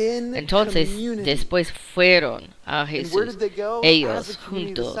sepultura. Entonces, después fueron a Jesús. Ellos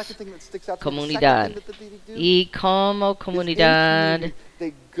juntos, comunidad. Y como comunidad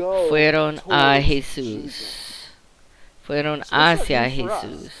fueron a Jesús. Fueron hacia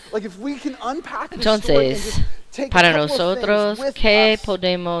Jesús. Entonces, para nosotros, ¿qué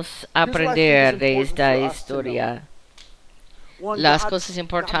podemos aprender de esta historia? Las cosas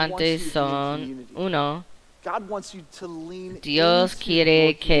importantes son, uno, Dios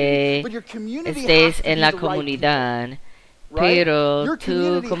quiere que estés en la comunidad, pero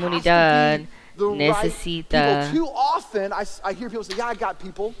tu comunidad necesita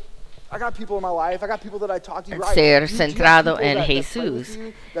ser centrado en Jesús.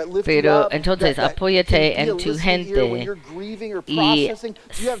 Pero entonces apóyate en tu gente y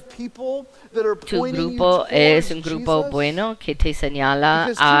tu grupo es un grupo bueno que te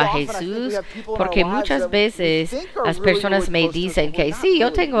señala a Jesús, porque muchas veces las personas me dicen que sí,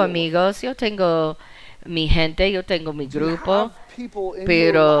 yo tengo amigos, yo tengo mi gente, yo tengo mi grupo,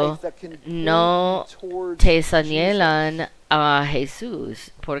 pero no te señalan a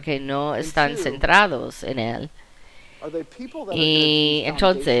Jesús porque no están centrados en él. Y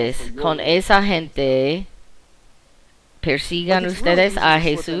entonces con esa gente persigan ustedes a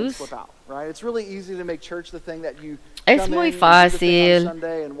Jesús. Es muy fácil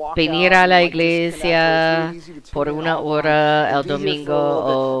venir a la iglesia por una hora el domingo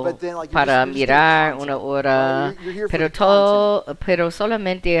o para mirar una hora, pero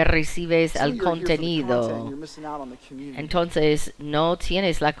solamente recibes el contenido. Entonces no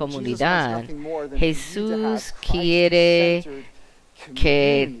tienes la comunidad. Jesús quiere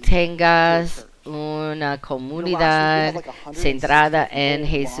que tengas una comunidad centrada en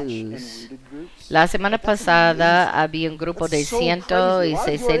Jesús. La semana pasada había un grupo de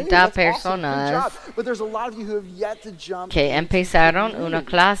 160 personas que empezaron una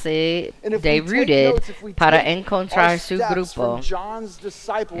clase de Rooted para encontrar su grupo.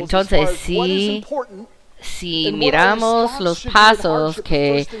 Entonces, si miramos los pasos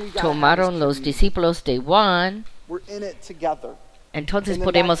que tomaron los discípulos de Juan, entonces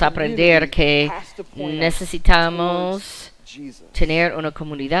podemos aprender que necesitamos tener una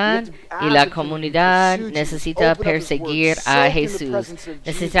comunidad y la comunidad necesita perseguir a Jesús.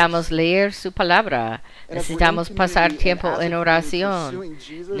 Necesitamos leer su palabra. Necesitamos pasar tiempo en oración.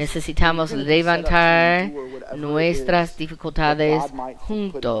 Necesitamos levantar nuestras dificultades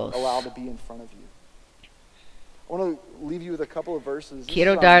juntos.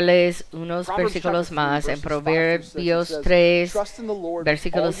 Quiero darles unos versículos más. En Proverbios 3,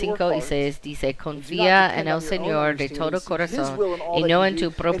 versículos 5 y 6 dice: confía en el Señor de todo corazón y no en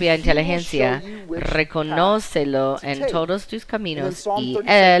tu propia inteligencia. Reconócelo en todos tus caminos y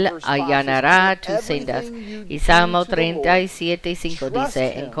Él allanará tus sendas. Y Salmo 37, 5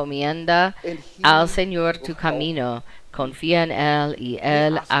 dice: encomienda al Señor tu camino, confía en Él y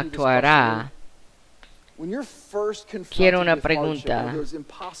Él actuará. Quiero una pregunta.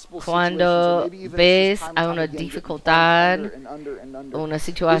 Cuando ves a una dificultad, una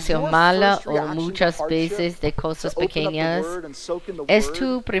situación mala o muchas veces de cosas pequeñas, ¿es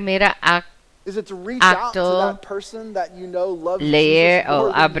tu primer acto leer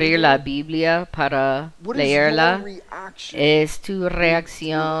o abrir la Biblia para leerla? ¿Es tu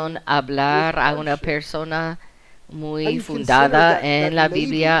reacción hablar a una persona muy fundada en la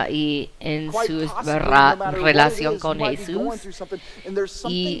Biblia y en su relación con Jesús?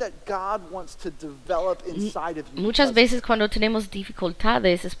 Y muchas veces cuando tenemos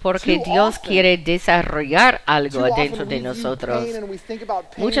dificultades es porque Dios quiere desarrollar algo dentro de nosotros.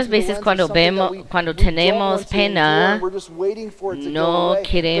 Muchas veces cuando tenemos pena, no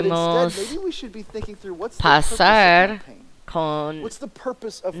queremos pasar con,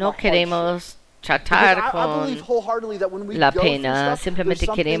 no queremos tratar con la pena, simplemente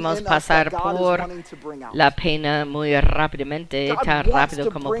queremos pasar por la pena muy rápidamente, tan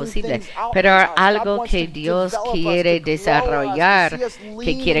rápido como posible. Pero algo que Dios quiere desarrollar,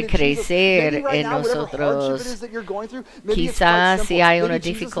 que quiere crecer en nosotros, quizás si hay una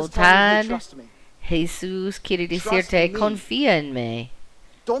dificultad, Jesús quiere decirte: confía en mí.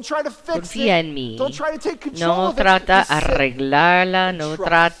 Confía en mí. No trata de arreglarla, no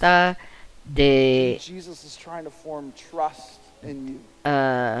trata de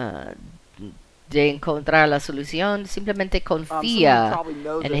encontrar la solución. Simplemente confía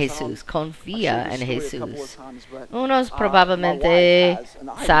en Jesús, confía en Jesús. Unos probablemente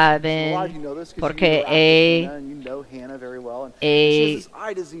saben, porque he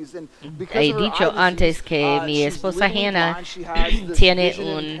dicho antes que mi esposa Hannah tiene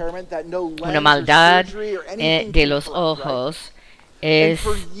una maldad de los ojos. Es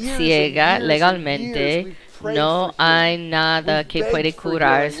ciega legalmente. No hay nada que puede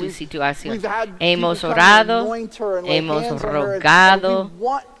curar su situación. Hemos orado, hemos rogado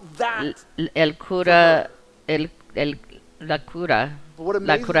la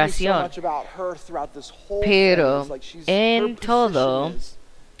curación. Pero en todo,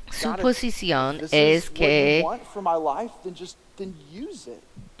 su posición es que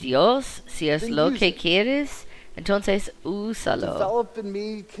Dios, si es lo que quieres, entonces úsalo.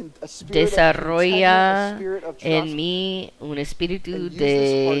 Desarrolla en mí un espíritu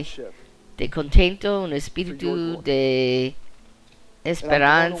de contento, un espíritu de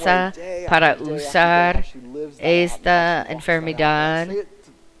esperanza para usar esta enfermedad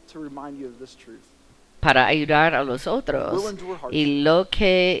para ayudar a los otros. Y lo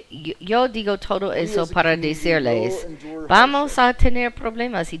que yo digo todo eso para decirles: vamos a tener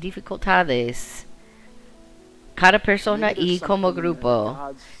problemas y dificultades, cada persona y como grupo,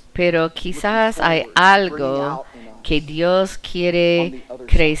 pero quizás hay algo que Dios quiere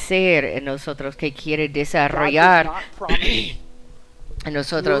crecer en nosotros, que quiere desarrollar en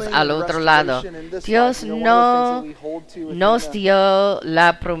nosotros al otro lado. Dios no nos dio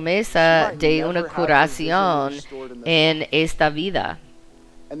la promesa de una curación en esta vida.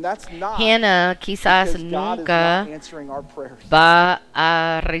 Hannah quizás nunca va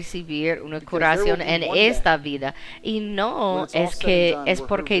a recibir una curación en esta vida, y no es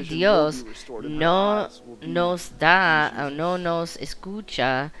porque Dios no nos da, no nos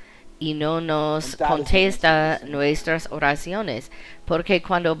escucha y no nos contesta nuestras oraciones, porque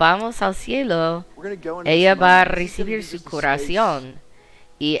cuando vamos al cielo, ella va a recibir su curación.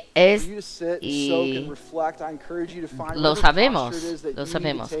 Y lo sabemos.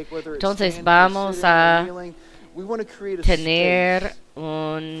 Entonces vamos a tener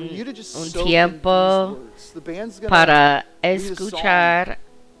un tiempo para escuchar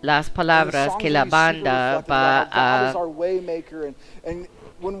las palabras que la banda va a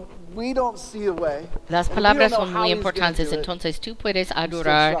Las palabras son muy importantes, entonces tú puedes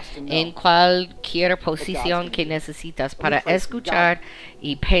adorar en cualquier posición que necesitas para escuchar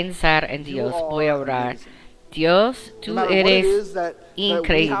y pensar en Dios. Voy a orar. Dios, tú eres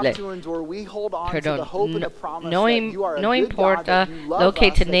increíble. Perdón, no importa lo que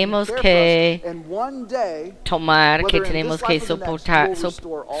tenemos que tomar, que tenemos que soportar,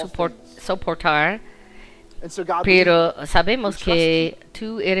 pero sabemos que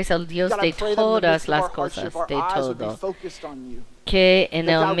tú eres el Dios de todas las cosas, de todo.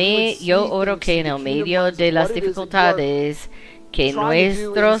 Que yo oro que en el medio de las dificultades, que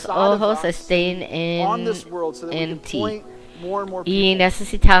nuestros ojos estén en ti. Y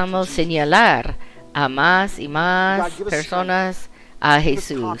necesitamos señalar a más y más personas a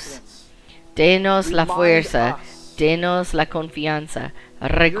Jesús. Denos la fuerza, denos la confianza.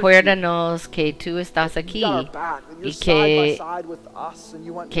 Recuérdanos que tú estás aquí y que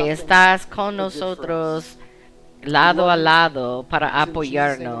estás con nosotros lado a lado para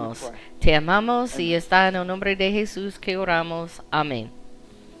apoyarnos. Te amamos y está en el nombre de Jesús que oramos. Amén.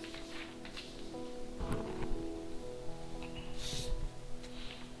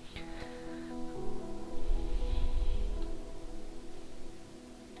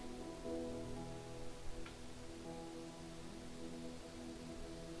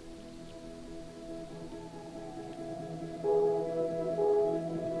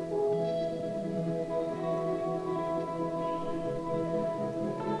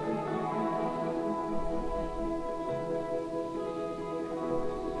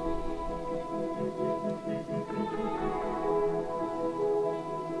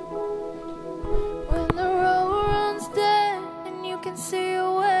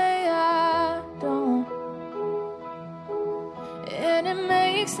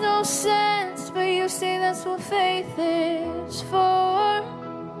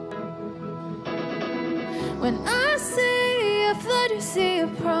 When I see a flood, you see a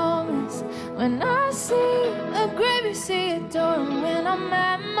promise. When I see a grave, you see a door. And when I'm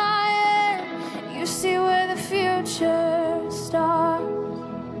at my end, you see where the future starts.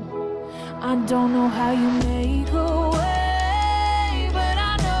 I don't know how you make a way, but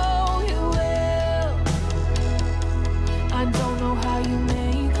I know you will. I don't know how you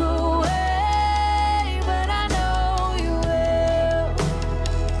make a way, but I know you will.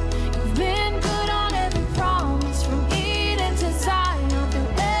 You've been good on every promise, from Eden to Zion, through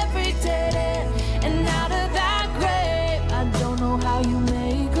every dead end and out of that grave. I don't know how you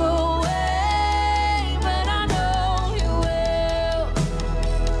make a way, but I know you will.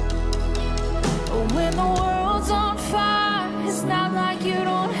 When the world's on fire, it's not like you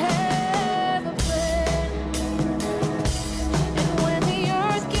don't have a plan. And when the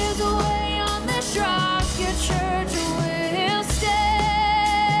earth gives away on this rock, your church will stand.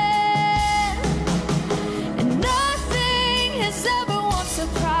 And nothing has ever once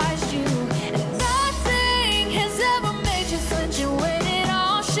surprised you, and nothing has ever made you flinch. And when it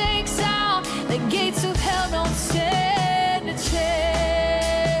all shakes out, the gates of hell don't stand a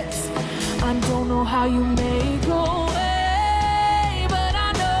chance. I don't know how you make a way, but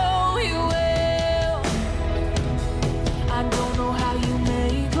I know you will. I don't know how you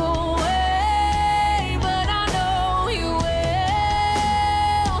make a way, but I know you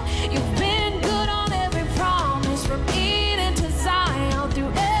will. You've been good on every promise, from Eden to Zion,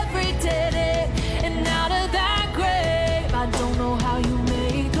 through every dead end and out of that grave. I don't know how you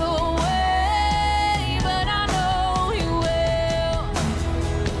make a way, but I know you will.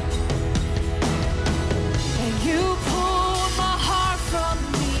 And you pulled my heart from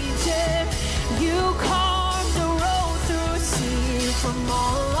Egypt. You carved a road through a sea, from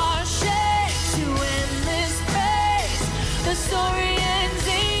all our shame to endless praise. The story ends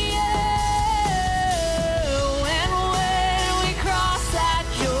in you. And when we cross that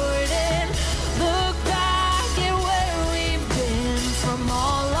Jordan, look back at where we've been, from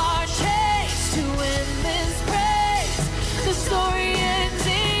all our chase to endless praise. The story ends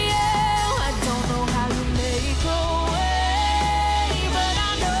in you. I don't know how you make a way, but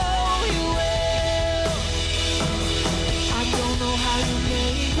I know you will. I don't know how you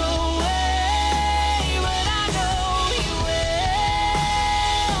make a way, but I know you will.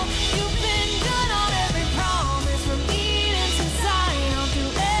 You've been good on every promise, from Eden to Zion,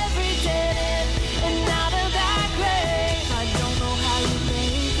 through every dead end and out of that grave. I don't know how you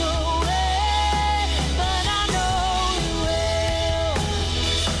make a way, but I know you will.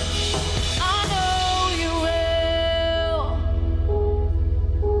 I know you will.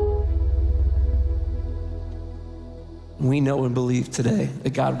 We know and believe today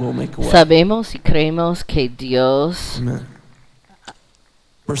that God will make a way. Sabemos y creemos que Dios Amen.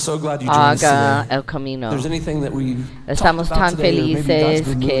 haga el camino. Estamos tan felices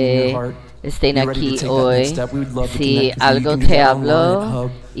que estén aquí hoy. Si algo te habló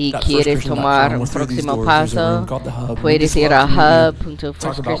y quieres tomar un próximo paso, puedes ir a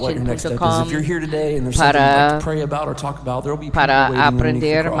hub.firstchristian.com para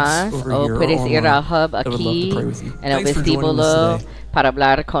aprender más, o puedes ir al hub aquí en el vestíbulo para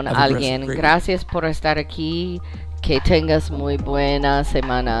hablar con alguien. Gracias por estar aquí. Que tengas muy buena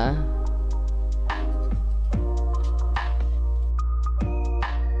semana.